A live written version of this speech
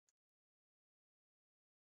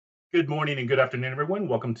Good morning and good afternoon, everyone.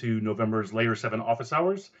 Welcome to November's Layer7 Office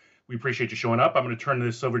Hours. We appreciate you showing up. I'm going to turn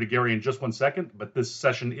this over to Gary in just one second, but this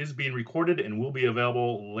session is being recorded and will be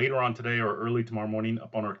available later on today or early tomorrow morning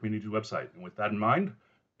up on our community website. And with that in mind,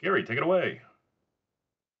 Gary, take it away.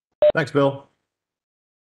 Thanks, Bill.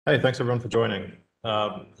 Hey, thanks everyone for joining.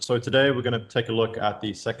 So today we're going to take a look at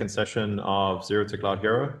the second session of Zero to Cloud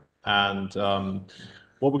Hero. And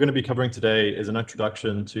what we're going to be covering today is an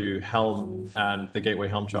introduction to Helm and the Gateway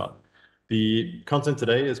Helm Chart. The content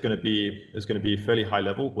today is going to be fairly high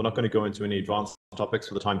level. We're not going to go into any advanced topics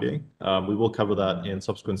for the time being. We will cover that in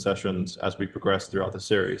subsequent sessions as we progress throughout the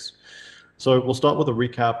series. So we'll start with a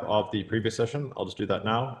recap of the previous session. I'll just do that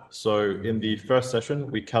now. So in the first session,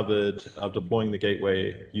 we covered deploying the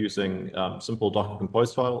gateway using simple Docker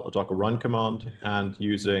compose file, a Docker run command, and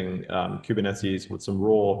using Kubernetes with some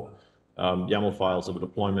raw YAML files of a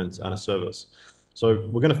deployment and a service. So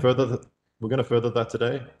we're going to further that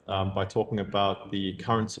today by talking about the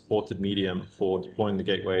current supported medium for deploying the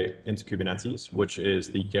gateway into Kubernetes, which is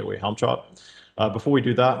the Gateway Helm Chart. Before we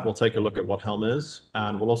do that, we'll take a look at what Helm is,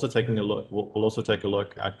 and we'll also take a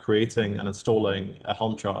look at creating and installing a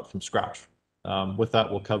Helm chart from scratch. With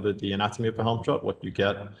that, we'll cover the anatomy of a Helm chart, what you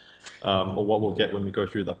get, or what we'll get when we go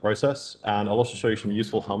through that process. And I'll also show you some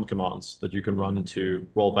useful Helm commands that you can run to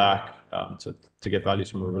roll back to get values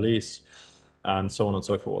from a release, and so on and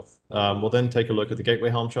so forth. We'll then take a look at the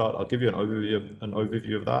Gateway Helm chart. I'll give you an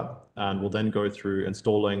overview of that, and we'll then go through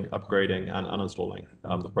installing, upgrading, and uninstalling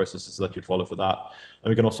the processes that you'd follow for that.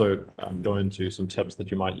 And we can also go into some tips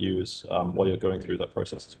that you might use while you're going through that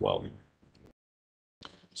process as well.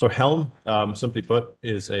 So Helm, simply put,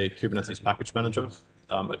 is a Kubernetes package manager.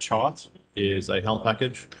 A chart is a Helm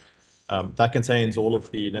package. That contains all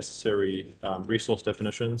of the necessary resource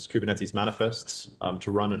definitions, Kubernetes manifests,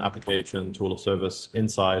 to run an application tool of service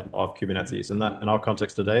inside of Kubernetes. And that, in our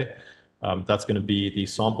context today, that's going to be the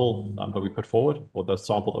sample that we put forward, or the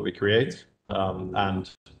sample that we create. And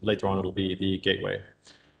later on, it'll be the gateway.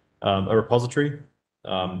 A repository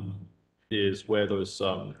is where those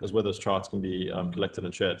charts can be collected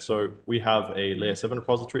and shared. So we have a Layer7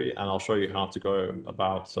 repository, and I'll show you how to go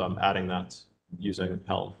about adding that using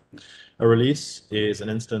Helm. A release is an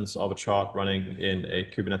instance of a chart running in a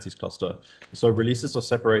Kubernetes cluster. So releases are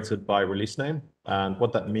separated by release name. And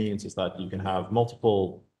what that means is that you can have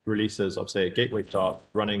multiple releases of, say, a gateway chart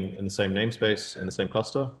running in the same namespace in the same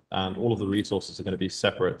cluster. And all of the resources are going to be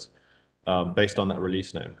separate based on that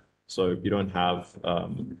release name. So you don't have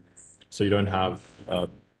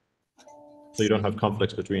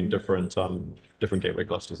conflicts between different gateway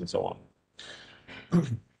clusters and so on.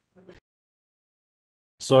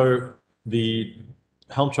 So the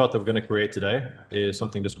Helm chart that we're going to create today is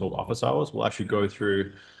something just called Office Hours. We'll actually go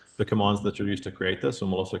through the commands that you'll use to create this,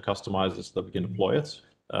 and we'll also customize this so that we can deploy it.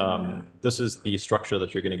 This is the structure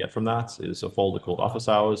that you're going to get from that. Is a folder called Office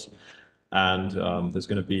Hours, and there's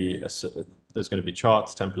going to be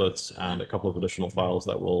charts, templates, and a couple of additional files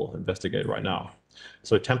that we'll investigate right now.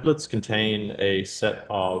 So templates contain a set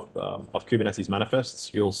of Kubernetes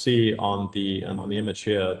manifests. You'll see on the image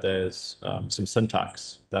here, there's some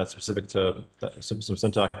syntax that's specific to some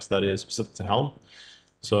syntax that is specific to Helm.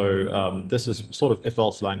 So this is sort of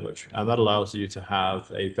if-else language, and that allows you to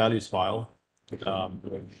have a values file, and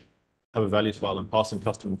pass in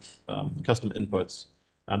custom inputs.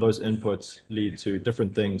 And those inputs lead to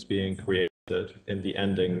different things being created in the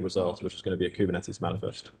ending result, which is going to be a Kubernetes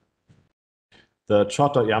manifest. The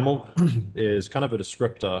chart.yaml is kind of a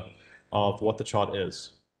descriptor of what the chart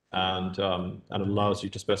is, and it allows you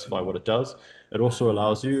to specify what it does. It also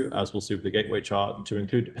allows you, as we'll see with the gateway chart, to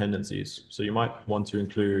include dependencies. So you might want to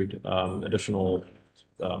include additional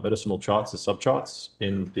charts as subcharts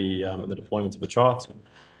in the deployment of a chart.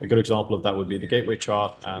 A good example of that would be the gateway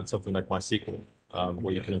chart and something like MySQL.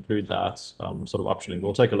 Where you can include that sort of optioning.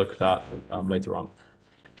 We'll take a look at that later on.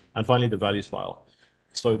 And finally, the values file.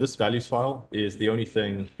 So this values file is the only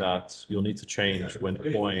thing that you'll need to change when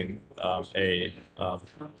deploying a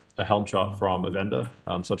Helm chart from a vendor,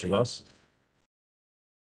 such as us.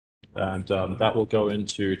 And that will go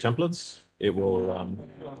into templates. It will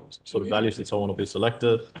sort of values and so on will be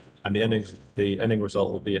selected, and the ending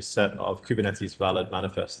result will be a set of Kubernetes valid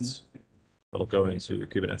manifests that'll go into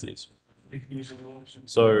Kubernetes.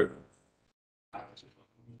 So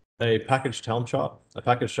a packaged Helm chart. A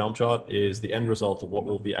packaged Helm chart is the end result of what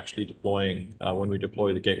we'll be actually deploying when we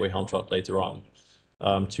deploy the Gateway Helm chart later on.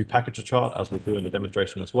 To package a chart, as we'll do in the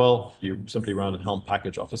demonstration as well, you simply run Helm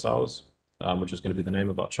package Office Hours, which is going to be the name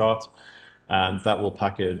of our chart, and that will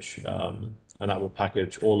package and that will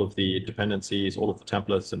package all of the dependencies, all of the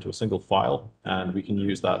templates into a single file, and we can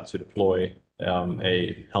use that to deploy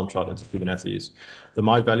a Helm chart into Kubernetes. The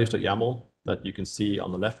myvalues.yaml that you can see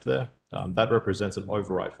on the left there, that represents an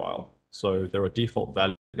override file. So there are default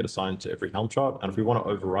values that get assigned to every Helm chart, and if we want to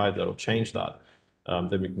override that or change that,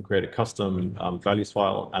 then we can create a custom values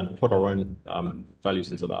file and put our own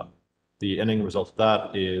values into that. The ending result of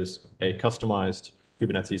that is a customized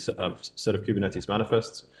Kubernetes set of Kubernetes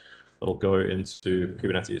manifests that'll go into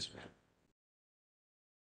Kubernetes.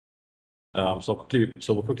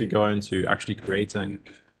 So we'll quickly go into actually creating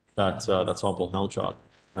that sample Helm chart.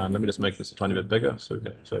 And let me just make this a tiny bit bigger so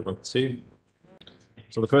everyone can see.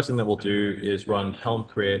 So the first thing that we'll do is run Helm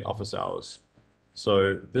create office hours.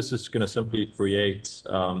 So this is going to simply create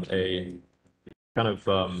a kind of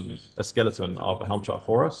a skeleton of a Helm chart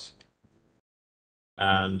for us.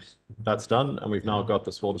 And that's done, and we've now got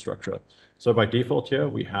this folder structure. So by default here,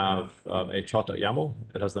 we have a chart.yaml.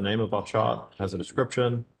 It has the name of our chart, it has a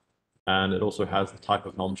description, and it also has the type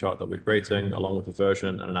of Helm chart that we're creating, along with a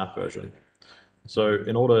version and an app version. So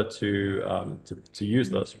in order to use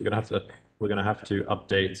this, we're going to have to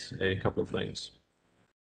update a couple of things.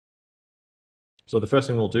 So the first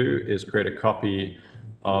thing we'll do is create a copy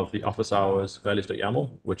of the office hours values.yaml,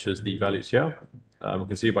 which is the values here. We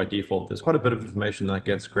can see by default, there's quite a bit of information that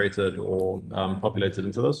gets created or populated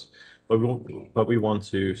into this, but we want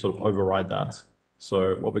to sort of override that.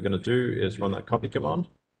 So what we're going to do is run that copy command,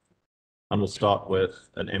 and we'll start with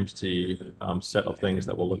an empty set of things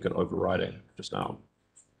that we'll look at overriding just now.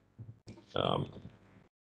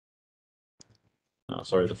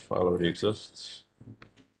 Sorry, the file already exists.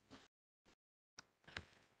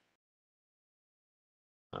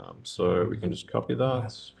 So we can just copy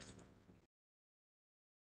that.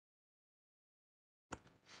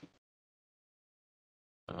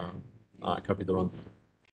 I copied the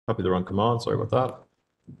wrong command. Sorry about that.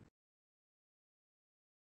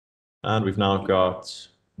 And we've now got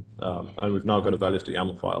a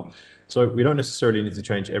values.yaml file. So we don't necessarily need to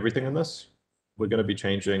change everything in this. We're going to be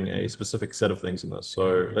changing a specific set of things in this.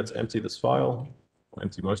 So let's empty this file, or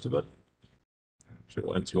empty most of it. Actually,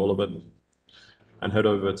 we'll empty all of it, and head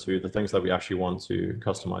over to the things that we actually want to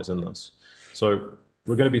customize in this. So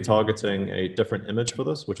we're going to be targeting a different image for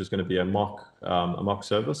this, which is going to be a mock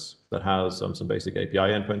service that has some basic API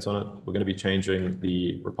endpoints on it. We're going to be changing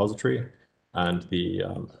the repository and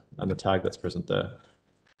the tag that's present there.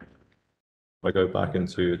 If I go back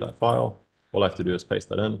into that file, all I have to do is paste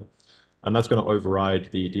that in, and that's going to override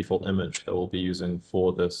the default image that we'll be using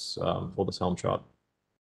for this Helm chart.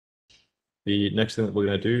 The next thing that we're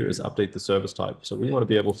going to do is update the service type. So we want to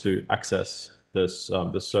be able to access this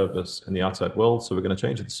service in the outside world. So we're going to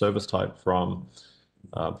change the service type from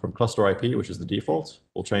cluster IP, which is the default.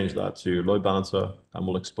 We'll change that to load balancer, and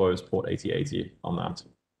we'll expose port 8080 on that.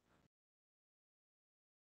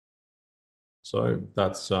 So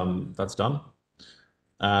that's done.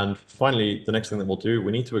 And finally, the next thing that we'll do,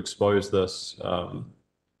 we need to expose this.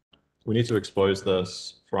 We need to expose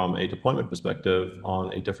this from a deployment perspective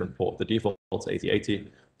on a different port. The default is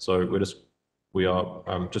 8080, so we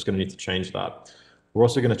are just going to need to change that. We're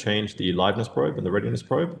also going to change the liveness probe and the readiness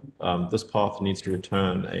probe. This path needs to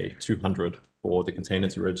return a 200 for the container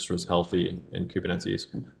to register as healthy in Kubernetes.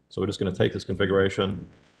 So we're just going to take this configuration.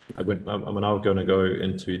 I'm now going to go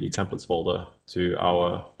into the templates folder to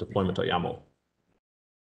our deployment.yaml.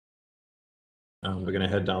 And we're going to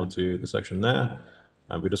head down to the section there,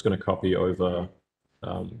 and we're just going to copy over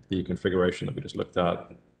the configuration that we just looked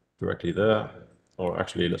at directly there. Or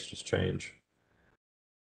actually, let's just change.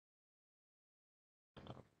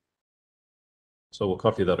 So we'll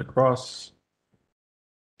copy that across.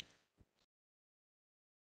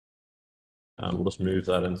 And we'll just move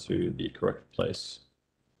that into the correct place.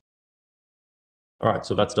 All right,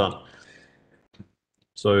 so that's done.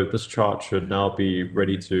 So this chart should now be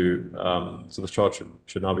ready to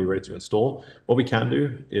install. What we can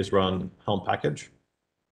do is run Helm package.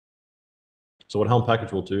 So what Helm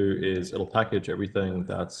package will do is it'll package everything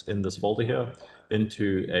that's in this folder here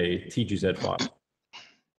into a TGZ file,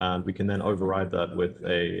 and we can then override that with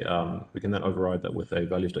a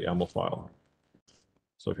values.yaml file.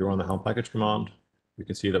 So if you run the Helm package command, we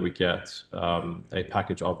can see that we get a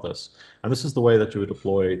package of this. And this is the way that you would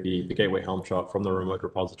deploy the gateway Helm chart from the remote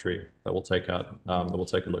repository that we'll take a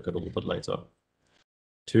look at a little bit later.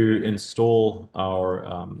 To install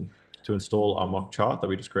our mock chart that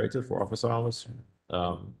we just created for office hours,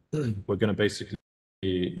 we're going to basically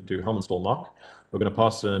do helm install mock. We're going to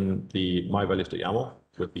pass in the myvalues.yaml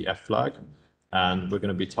with the F flag, and we're going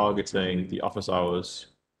to be targeting the office hours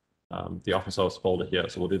folder here.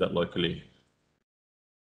 So we'll do that locally.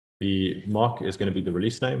 The mock is going to be the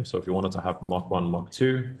release name. So if you wanted to have mock 1, mock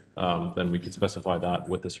 2, then we can specify that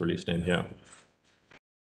with this release name here.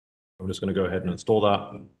 I'm just going to go ahead and install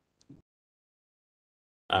that.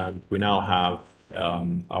 And we now have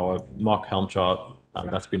our mock Helm chart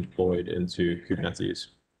that's been deployed into Kubernetes.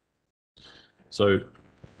 So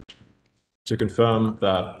to confirm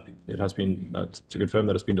that it's been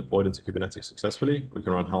deployed into Kubernetes successfully, we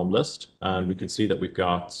can run Helm list, and we can see that we've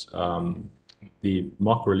got the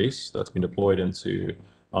mock release that's been deployed into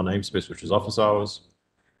our namespace, which is Office Hours,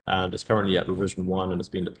 and it's currently at revision 1 and it's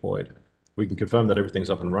been deployed. We can confirm that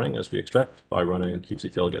everything's up and running as we expect by running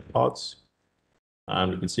kubectl get pods.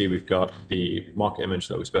 And we can see we've got the mock image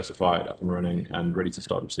that we specified up and running and ready to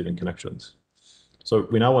start receiving connections. So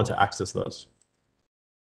we now want to access those.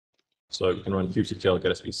 So we can run kubectl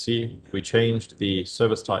get SVC. We changed the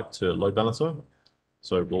service type to load balancer.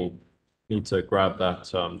 So we'll need to grab that,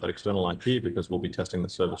 that external IP because we'll be testing the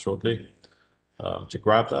service shortly. To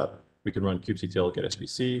grab that, we can run kubectl get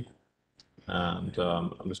SVC. And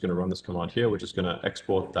I'm just going to run this command here, which is going to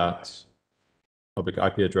export that public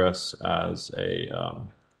IP address as an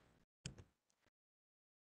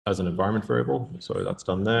environment variable. So that's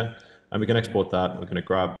done there. And we can export that. We're going to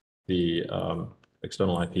grab the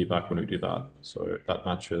external IP back when we do that. So that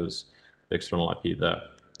matches the external IP there.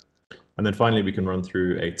 And then finally, we can run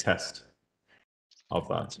through a test of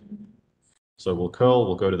that. So we'll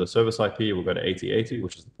go to the service IP, we'll go to 8080,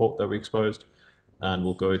 which is the port that we exposed, and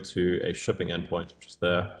we'll go to a shipping endpoint, which is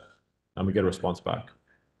there, and we get a response back.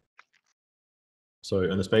 So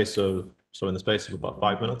in the space of about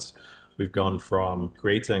 5 minutes, we've gone from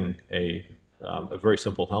creating a very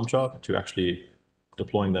simple Helm chart to actually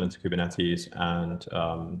deploying that into Kubernetes and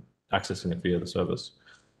accessing it via the service.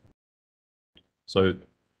 So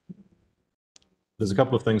there's a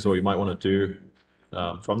couple of things that we might want to do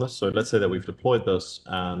from this. So let's say that we've deployed this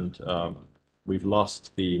and we've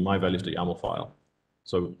lost the myvalues.yaml file.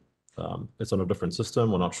 So it's on a different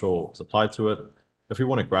system. We're not sure what's applied to it. If we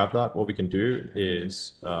want to grab that, what we can do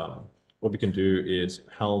is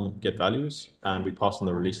Helm get values, and we pass in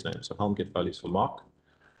the release name. So Helm get values for mock,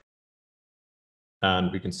 and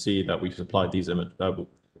we can see that we supplied these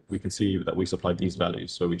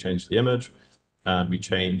values. So we changed the image, and we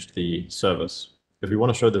changed the service. If we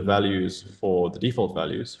want to show the values for the default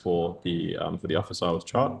values for the Office Hours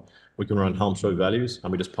chart, we can run Helm show values,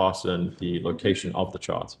 and we just pass in the location of the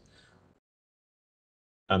chart.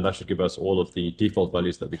 And that should give us all of the default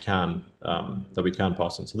values that we can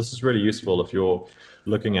pass in. So this is really useful if you're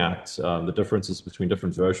looking at the differences between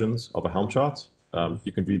different versions of a Helm chart.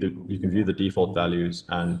 You can view the default values,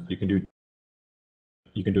 and you can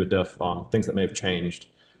do a diff on things that may have changed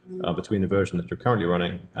between the version that you're currently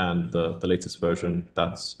running and the latest version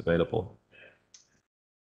that's available.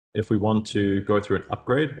 If we want to go through an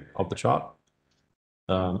upgrade of the chart,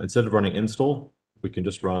 instead of running install, we can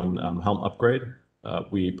just run Helm upgrade.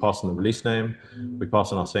 We pass in the release name, we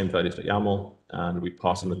pass in our same values.yaml, and we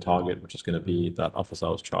pass in the target, which is going to be that Office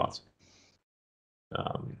Hours chart.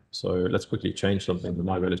 So let's quickly change something to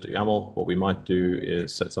myvalues.yaml. What we might do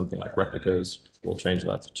is set something like replicas. We'll change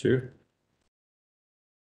that to 2.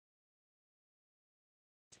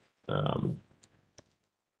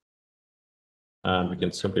 And we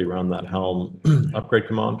can simply run that Helm upgrade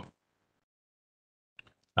command.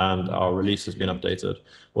 And our release has been updated.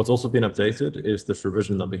 What's also been updated is this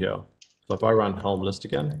revision number here. So if I run Helm list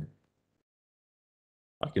again,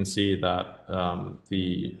 I can see that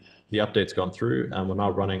the update's gone through, and we're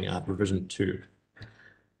now running at revision 2.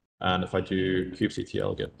 And if I do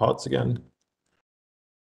kubectl get pods again,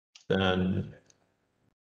 then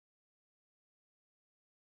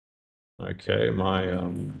okay, my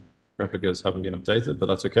replicas haven't been updated, but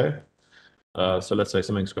that's okay. So let's say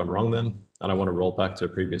something's gone wrong then, and I want to roll back to a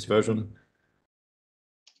previous version.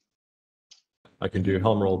 I can do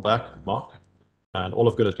Helm rollback mock, and all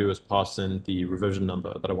I've got to do is pass in the revision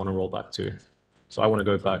number that I want to roll back to. So I want to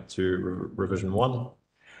go back to revision 1,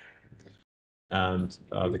 and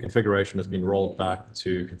the configuration has been rolled back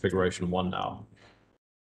to configuration 1 now.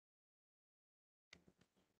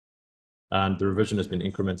 And the revision has been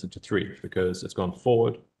incremented to 3 because it's gone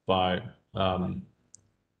forward by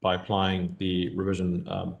applying the revision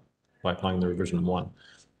 1.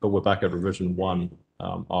 But we're back at revision 1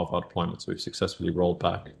 of our deployment, so we've successfully rolled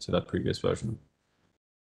back to that previous version.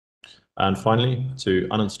 And finally, to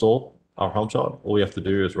uninstall our Helm chart, all we have to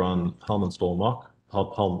do is run Helm install mock,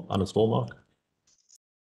 Helm uninstall mock,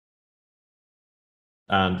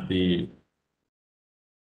 and the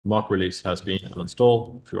mock release has been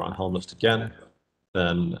uninstalled. If we run Helm list again,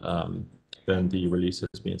 then the release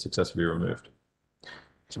has been successfully removed.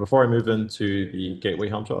 So before I move into the gateway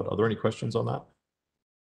Helm chart, are there any questions on that?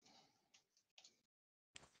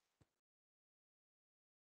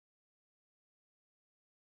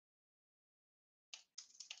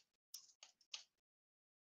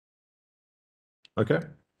 Okay.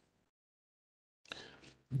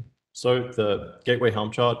 So the gateway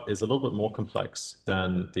Helm chart is a little bit more complex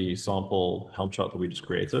than the sample Helm chart that we just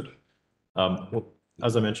created. Well,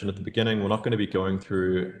 as I mentioned at the beginning, we're not going to be going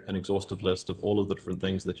through an exhaustive list of all of the different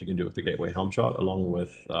things that you can do with the gateway Helm chart, along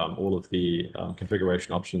with all of the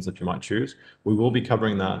configuration options that you might choose. We will be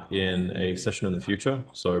covering that in a session in the future,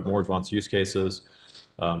 so more advanced use cases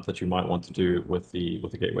that you might want to do with the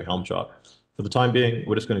gateway Helm chart. For the time being,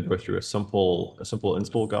 we're just going to go through a simple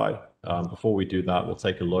install guide. Before we do that, we'll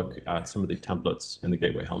take a look at some of the templates in the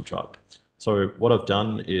gateway Helm chart. So what I've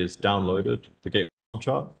done is downloaded the gateway Helm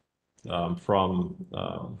chart from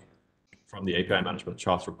the API management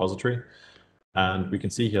charts repository. And we can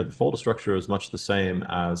see here the folder structure is much the same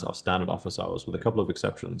as our standard office hours with a couple of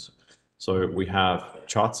exceptions. So we have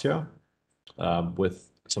charts here with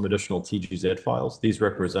some additional TGZ files. These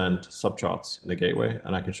represent subcharts in the gateway,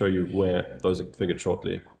 and I can show you where those are configured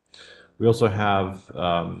shortly. We also have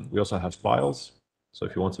files. So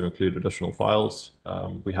if you want to include additional files,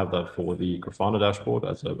 we have that for the Grafana dashboard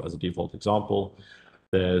as a default example.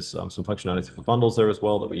 There's some functionality for bundles there as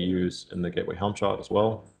well that we use in the gateway Helm chart as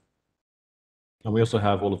well. And we also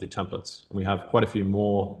have all of the templates. And we have quite a few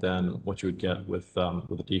more than what you would get with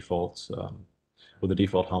the default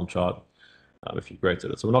Helm chart if you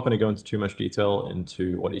created it. So we're not going to go into too much detail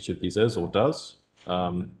into what each of these is or does.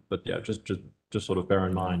 But yeah, just sort of bear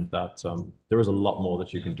in mind that there is a lot more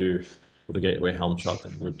that you can do with the gateway Helm chart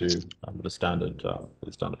than you would do with a standard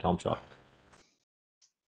Helm chart.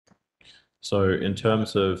 So in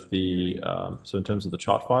terms of the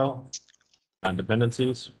chart file and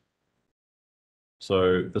dependencies,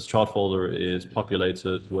 so this chart folder is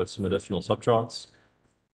populated with some additional subcharts.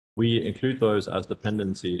 We include those as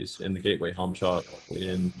dependencies in the gateway Helm chart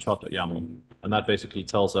in chart.yaml, and that basically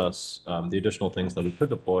tells us the additional things that we could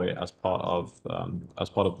deploy as part of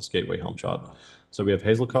this gateway Helm chart. So we have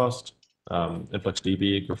Hazelcast,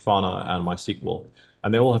 InfluxDB, Grafana, and MySQL,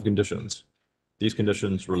 and they all have conditions. These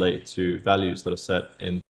conditions relate to values that are set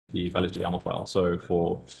in the values.yaml file. So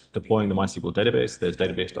for deploying the MySQL database, there's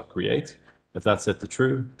database.create. If that's set to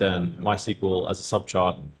true, then MySQL as a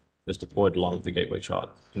subchart is deployed along with the gateway chart.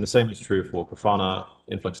 And the same is true for Grafana,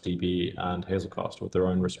 InfluxDB, and Hazelcast with their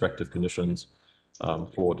own respective conditions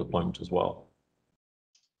for deployment as well.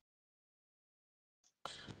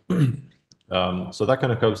 So that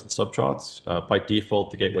kind of covers the subcharts. By default,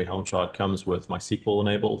 the gateway Helm chart comes with MySQL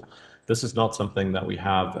enabled. This is not something that we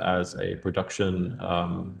have as a production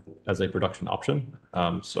option.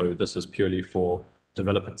 So this is purely for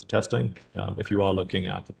development and testing. If you are looking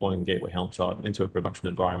at deploying gateway Helm chart into a production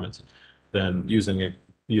environment, then using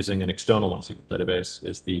an external MySQL database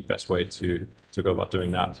is the best way to go about doing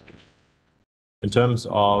that. In terms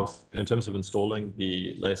of installing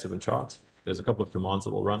the Layer7 chart, there's a couple of commands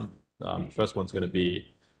that will run. The first one's going to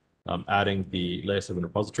be adding the Layer7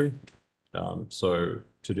 repository. So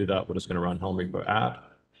to do that, we're just going to run helm repo add.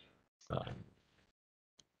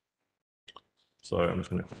 So I'm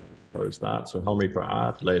just going to close that. So helm repo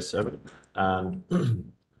add Layer7 and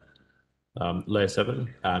Layer7,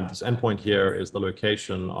 and this endpoint here is the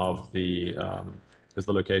location of the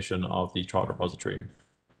chart repository.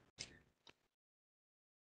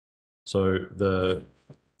 So the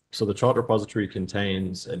chart repository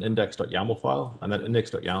contains an index.yaml file, and that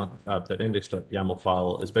index.yaml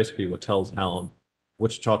file is basically what tells Helm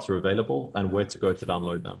which charts are available and where to go to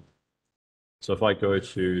download them. So if I go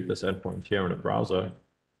to this endpoint here in a browser,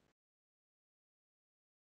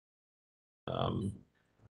 if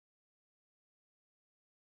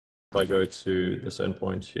I go to this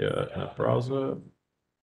endpoint here in a browser,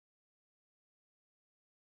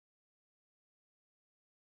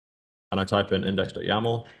 and I type in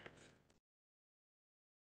index.yaml,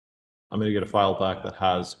 I'm going to get a file back that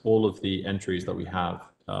has all of the entries that we have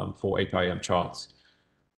for API charts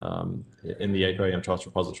in the API charts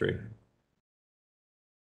repository,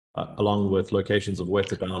 along with locations of where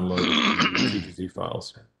to download the TGZ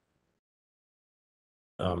files.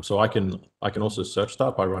 So I can also search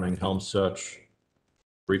that by running helm search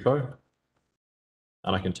repo,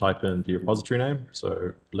 and I can type in the repository name,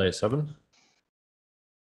 so Layer7.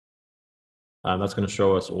 And that's going to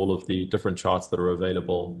show us all of the different charts that are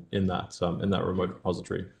available in that remote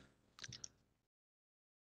repository.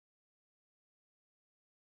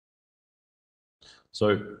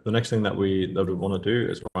 So the next thing that we want to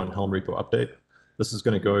do is run helm repo update. this is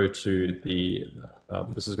going to go to the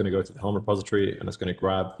Helm repository, and it's going to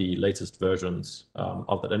grab the latest versions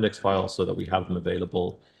of that index file so that we have them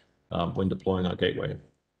available when deploying our gateway.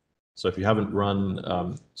 So if you haven't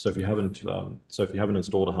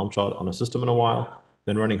installed a Helm chart on a system in a while,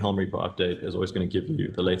 then running Helm repo update is always going to give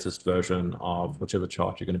you the latest version of whichever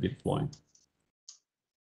chart you're going to be deploying.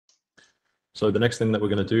 So the next thing that we're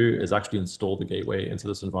going to do is actually install the gateway into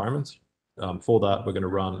this environment. For that, we're going to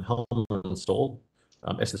run helm install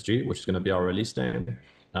SSG, which is going to be our release name,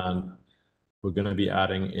 and we're going to be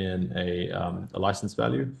adding in a license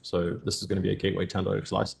value. So this is going to be a gateway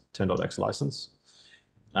 10.x license,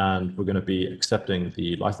 and we're going to be accepting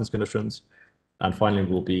the license conditions. And finally,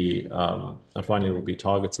 we'll be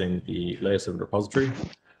targeting the Layer7 repository,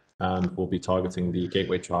 and we'll be targeting the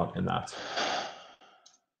gateway chart in that.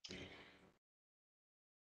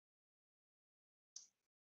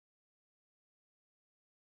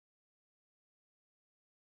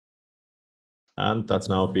 And that's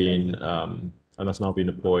now been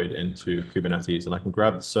deployed into Kubernetes. And I can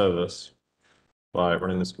grab the service by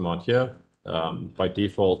running this command here. By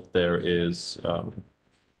default,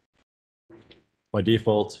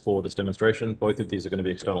 for this demonstration, both of these are going to be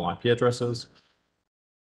external IP addresses.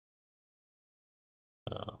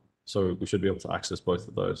 So we should be able to access both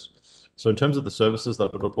of those. So in terms of the services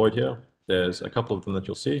that are deployed here, there's a couple of them that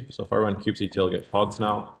you'll see. So if I run kubectl get pods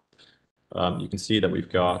now, you can see that we've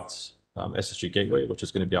got SSG Gateway, which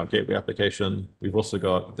is going to be our gateway application. We've also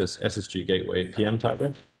got this SSG Gateway PM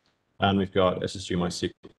tagger, and we've got SSG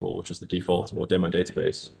MySQL, which is the default or demo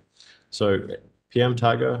database. So PM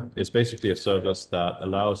tagger is basically a service that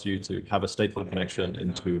allows you to have a stateful connection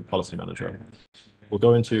into Policy Manager. We'll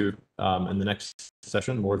go into, in the next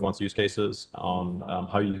session, more advanced use cases on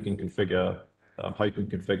how you can configure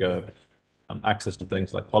access to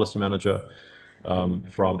things like Policy Manager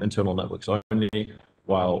from internal networks only,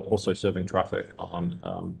 while also serving traffic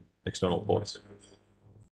on external ports.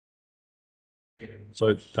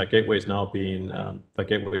 So that gateway is now being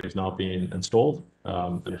installed,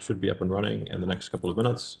 and it should be up and running in the next couple of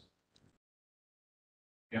minutes.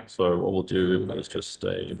 Yeah. So what we'll do is just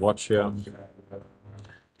a watch here,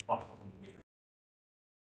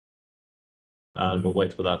 and we'll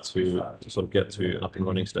wait for that to sort of get to an up and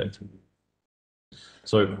running state.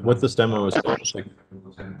 So with this demo,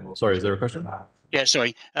 sorry, is there a question? Yeah,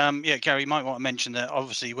 sorry. Yeah, Gary, you might want to mention that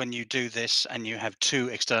obviously when you do this and you have two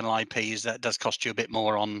external IPs, that does cost you a bit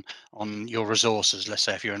more on your resources. Let's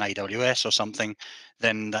say if you're an AWS or something,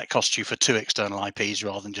 then that costs you for two external IPs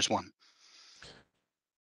rather than just one.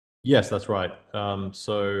 Yes, that's right.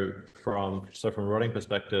 So from a running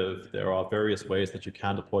perspective, there are various ways that you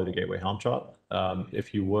can deploy the gateway Helm chart.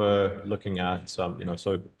 If you were looking at some,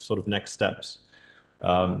 sort of next steps,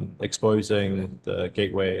 exposing the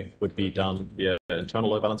gateway would be done via internal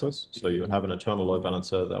load balancers. So you would have an internal load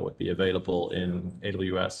balancer that would be available in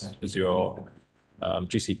AWS, Azure,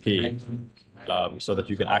 GCP, so that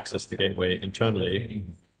you can access the gateway internally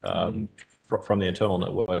from the internal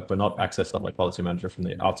network, but not access that like Policy Manager from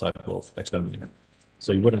the outside world externally.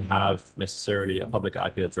 So you wouldn't have necessarily a public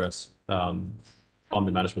IP address on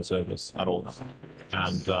the management service at all.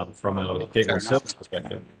 And from a gateway service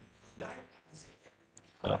perspective,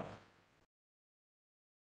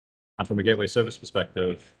 and from a gateway service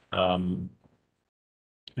perspective,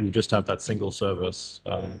 you just have that single service,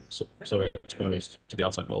 so exposed to the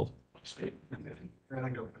outside world.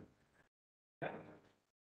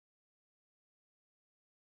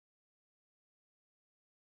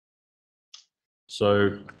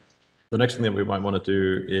 So the next thing that we might want to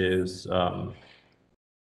do is an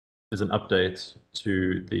update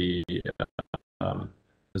to the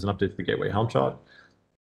gateway Helm chart.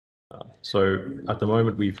 So at the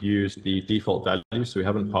moment we've used the default values, so we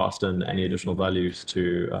haven't passed in any additional values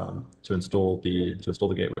to install the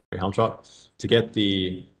gateway Helm chart. To get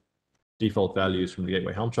the default values from the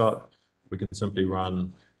gateway Helm chart, we can simply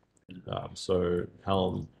run so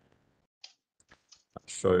Helm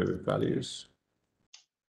show values.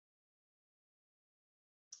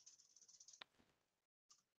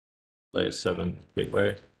 Layer7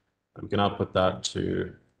 gateway, and we can output that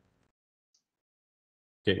to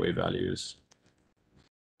gateway values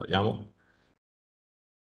YAML.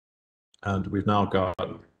 And we've now got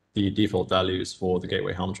the default values for the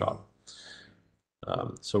gateway Helm chart.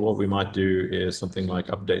 So what we might do is something like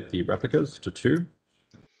update the replicas to 2.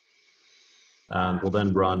 And we'll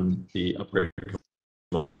then run the upgrade.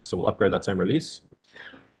 So we'll upgrade that same release.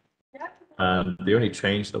 And the only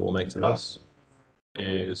change that we'll make to this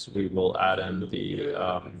is we will add in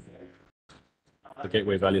the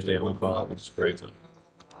gateway values YAML file, which is created.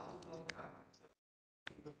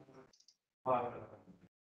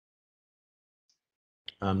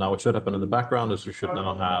 And now what should happen in the background is we should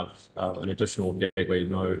now have an additional gateway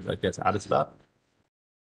node that gets added to that.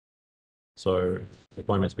 So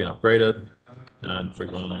deployment's been upgraded, and for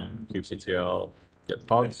example, kubectl get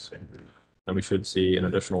pods, and we should see an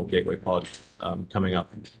additional gateway pod coming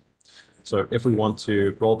up. So if we want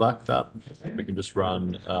to roll back that, we can just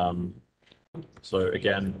run, so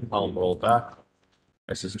again, Helm roll back,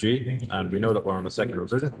 SSG, and we know that we're on the second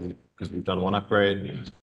revision because we've done one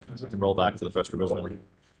upgrade. We can roll back to the first revision.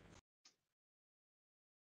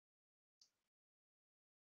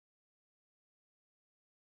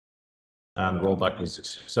 And rollback is a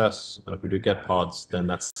success. And if we do get pods, then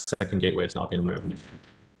that second gateway is not being removed.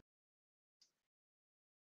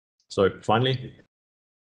 So finally,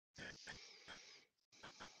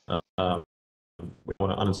 we want to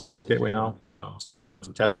uninstall gateway now.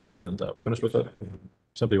 And finish with it.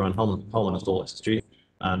 Simply run Helm install SSG,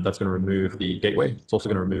 and that's going to remove the gateway. It's also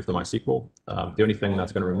going to remove the MySQL. The only thing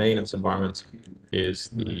that's going to remain in this environment is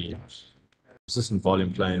the persistent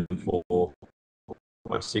volume claim for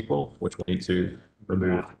MySQL, which we'll need to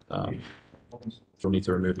remove.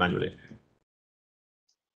 Manually.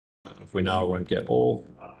 If we now run get all,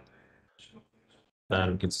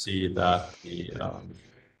 then we can see that the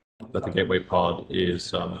gateway pod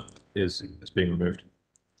is being removed.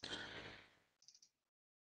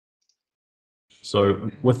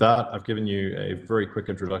 So with that, I've given you a very quick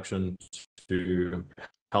introduction to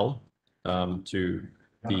Helm, to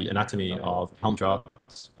the anatomy of Helm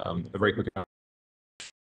Charts, a very quick Helm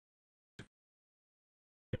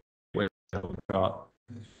Chart,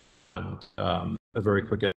 and a very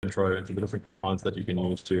quick intro into the different commands that you can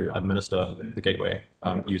use to administer the gateway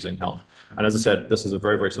using Helm. And as I said, this is a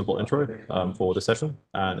very, very simple intro for this session,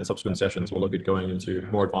 and in subsequent sessions, we'll look at going into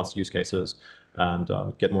more advanced use cases and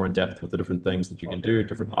get more in depth with the different things that you can do,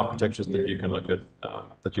 different architectures that you can look at,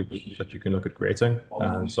 that you can look at creating,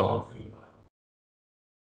 and so on.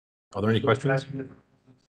 Are there any questions?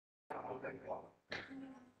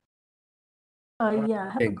 Yeah, I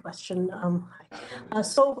have a question.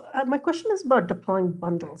 My question is about deploying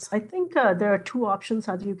bundles. I think there are two options: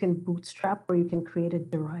 either you can bootstrap or you can create a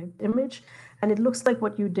derived image. And it looks like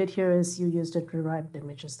what you did here is you used a derived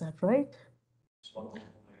image. Is that right?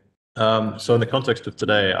 So in the context of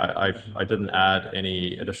today, I didn't add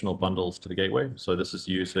any additional bundles to the gateway. So this is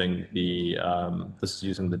using the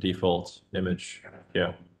default image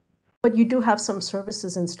here. But you do have some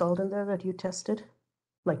services installed in there that you tested,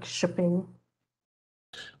 like shipping.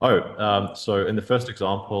 Oh, so in the first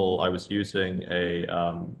example, I was using a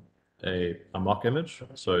mock image.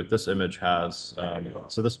 So this image has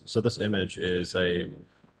this image is a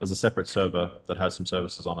separate server that has some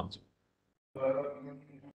services on it.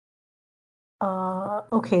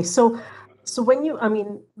 Okay, so when you,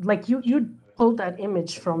 like you pulled that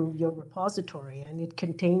image from your repository and it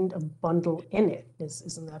contained a bundle in it,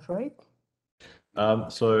 isn't that right?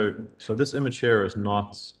 So this image here is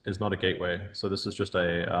not a gateway. So this is just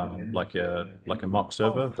a like a mock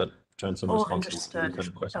server that turns some responses to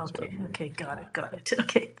within questions. Okay, got it.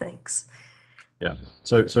 Okay, thanks. Yeah.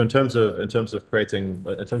 So in terms of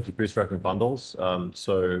bootstrapping bundles,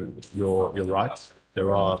 so you're right.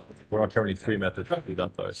 There are currently three methods to do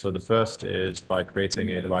that though. So the first is by creating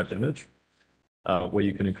a derived image, where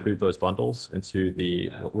you can include those bundles into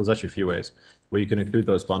there's actually a few ways where you can include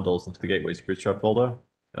those bundles into the gateway's bootstrap folder.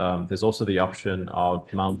 There's also the option of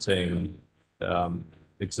mounting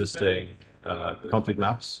existing config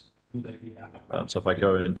maps. So if I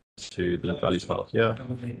go into the values file here,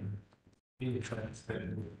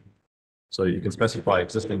 so you can specify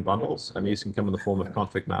existing bundles, and these can come in the form of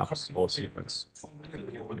config maps or sequence.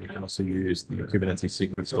 You can also use the Kubernetes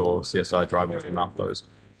sequence or CSI driver to map those.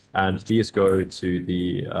 And these go to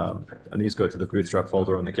the bootstrap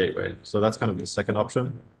folder on the gateway. So that's kind of the second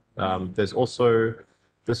option. There's also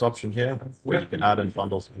this option here where you can add in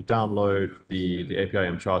bundles. If you download the API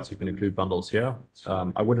Helm Charts, you can include bundles here.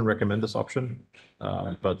 I wouldn't recommend this option,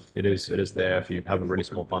 but it is there if you have a really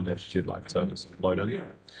small bundle that you'd like to load in.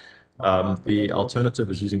 The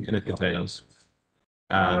alternative is using init containers.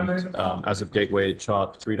 And as of Gateway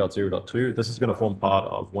Chart 3.0.2, this is going to form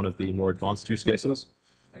part of one of the more advanced use cases.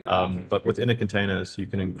 But with init containers, you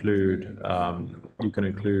can include,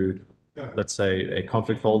 let's say, a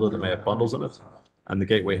config folder that may have bundles in it, and the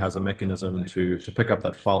gateway has a mechanism to pick up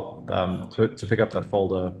that file, to pick up that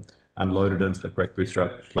folder and load it into the correct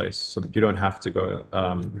bootstrap place, so that you don't have to go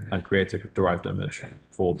and create a derived image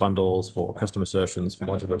for bundles, for custom assertions, for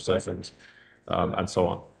modular assertions, and so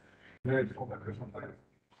on.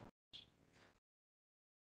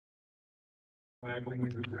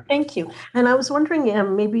 Thank you. And I was wondering,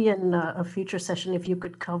 maybe in a future session, if you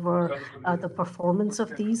could cover the performance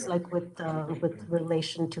of these, like with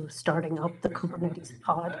relation to starting up the Kubernetes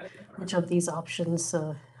pod, which of these options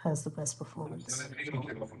has the best performance?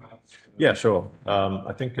 Yeah, sure.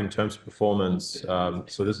 I think in terms of performance,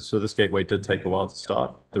 so this gateway did take a while to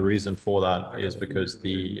start. The reason for that is because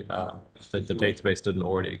the database didn't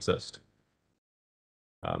already exist.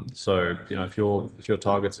 So if you're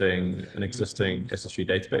targeting an existing SSG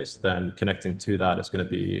database, then connecting to that is going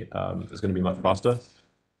to be much faster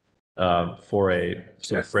for a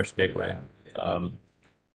sort of fresh gateway.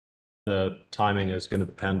 The timing is going to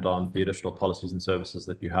depend on the additional policies and services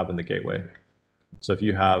that you have in the gateway. So if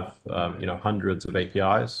you have hundreds of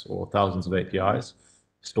APIs or thousands of APIs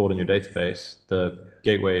stored in your database, the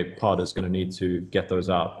gateway pod is going to need to get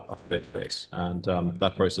those out of the database, and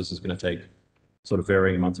that process is going to take sort of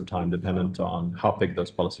varying amounts of time dependent on how big those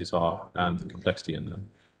policies are and the complexity in them.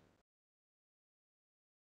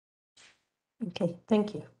 Okay,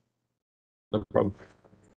 thank you. No problem.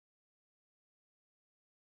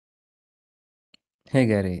 Hey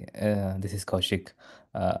Gary, this is Kaushik.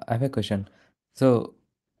 I have a question. So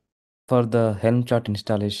for the Helm chart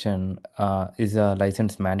installation, is a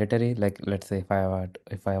license mandatory? Like, let's say if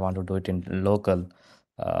I want to do it in local,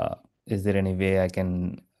 is there any way I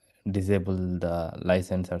can disable the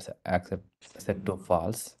license or accept set to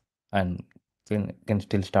false and can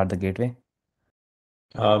still start the gateway?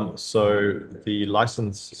 So the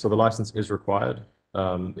license is required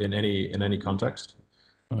in any context.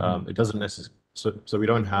 It doesn't necessarily. So we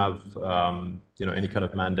don't have any kind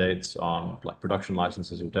of mandates on like production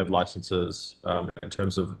licenses or dev licenses in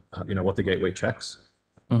terms of what the gateway checks.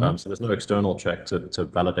 So there's no external check to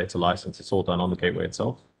validate a license. It's all done on the gateway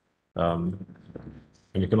itself.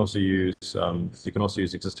 And you can also use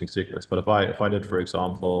existing secrets. But if I did, for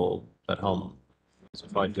example, at Helm, so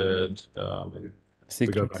if I did we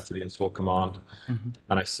go back to the install command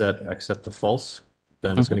and I set the false,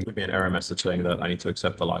 then it's going to give me an error message saying that I need to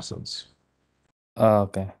accept the license.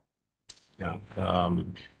 Okay. Yeah.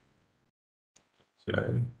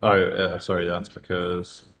 Sorry, that's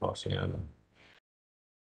because passing in.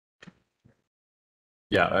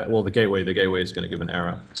 Yeah, well, the gateway is going to give an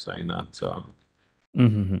error saying that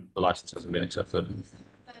the license hasn't been accepted.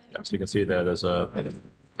 Yeah, so you can see there's a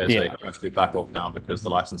actually backlog now because the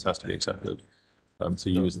license has to be accepted to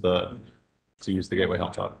use the gateway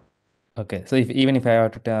Helm chart. Okay, so even if I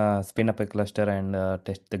have to spin up a cluster and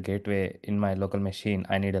test the gateway in my local machine,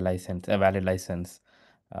 I need a valid license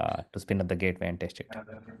to spin up the gateway and test it.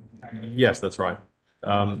 Yes, that's right.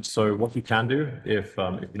 So what you can do if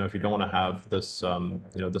you don't want to have this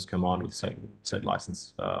this command with set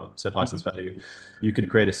license value, you could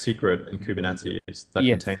create a secret in Kubernetes that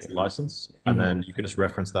contains the license, and then you can just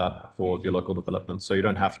reference that for your local development. So you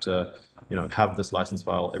don't have to have this license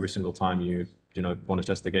file every single time you want to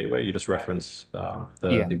test the gateway. You just reference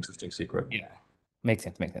the existing secret. Yeah, makes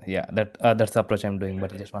sense. Yeah, that's the approach I'm doing,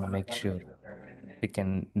 but I just want to make sure we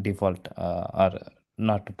can default or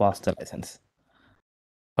not to pass the license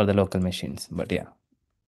for the local machines. But yeah,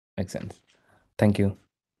 makes sense. Thank you.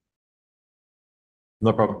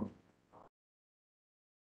 No problem.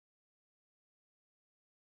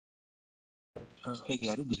 Hey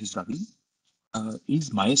Gary, this is Ravi.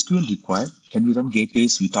 Is MySQL required? Can we run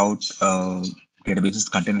gateways without databases,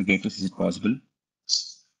 container gateways? Is it possible?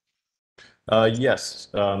 Yes.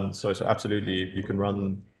 So absolutely, you can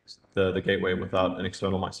run the gateway without an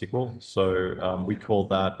external MySQL. So we call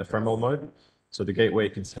that ephemeral mode. So the gateway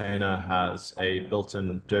container has a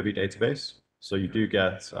built-in Derby database. So you do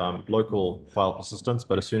get local file persistence,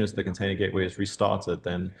 but as soon as the container gateway is restarted,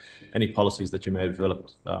 then any policies that you may have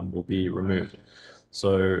developed will be removed.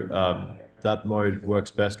 So that mode works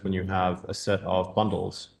best when you have a set of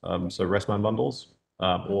bundles, so RESTman bundles,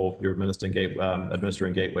 or you're administering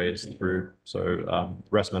gateways through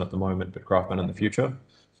RESTman at the moment, but Craftman in the future.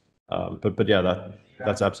 But yeah,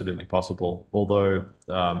 that's absolutely possible. Although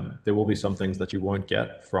there will be some things that you won't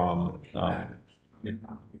get from.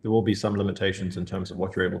 There will be some limitations in terms of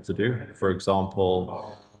what you're able to do. For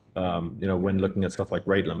example, when looking at stuff like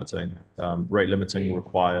rate limiting, rate limiting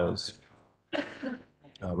requires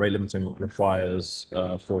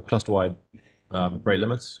for cluster-wide rate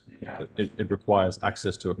limits. It requires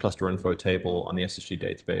access to a cluster info table on the SSG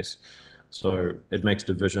database. So it makes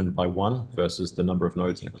division by 1 versus the number of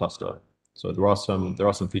nodes in a cluster. So there are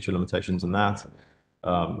some feature limitations in that,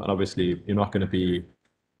 and obviously you're not going to be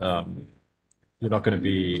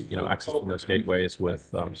accessing those gateways with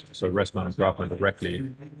RESTman and Craftman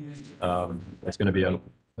directly. It's going to be a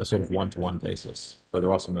sort of one-to-one basis. So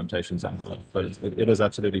there are some limitations, but it is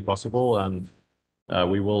absolutely possible, and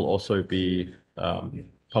We will also be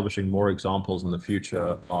publishing more examples in the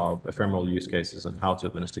future of ephemeral use cases and how to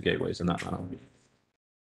administer gateways in that manner.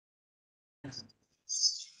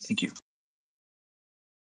 Thank you.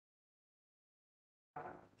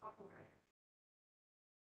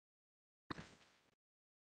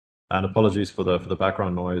 And apologies for the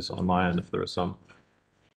background noise on my end if there is some.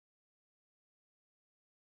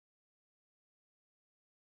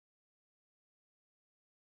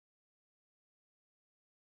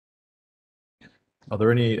 Are there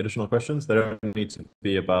any additional questions? They don't need to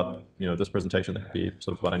be about this presentation. They could be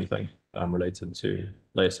sort of about anything related to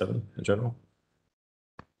Layer 7 in general.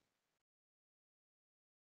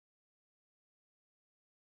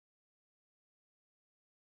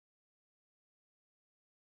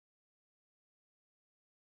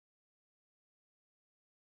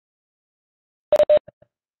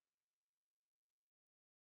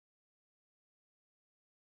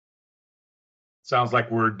 Sounds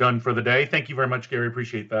like we're done for the day. Thank you very much, Gary.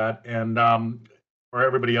 Appreciate that. And for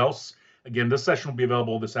everybody else, again, this session will be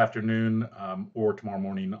available this afternoon or tomorrow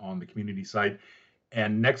morning on the community site.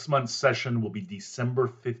 And next month's session will be December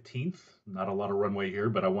 15th. Not a lot of runway here,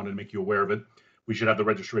 but I wanted to make you aware of it. We should have the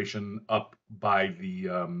registration up by the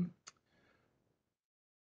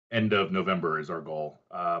end of November is our goal,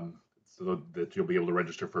 so that you'll be able to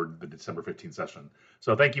register for the December 15th session.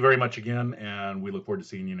 So thank you very much again, and we look forward to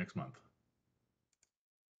seeing you next month.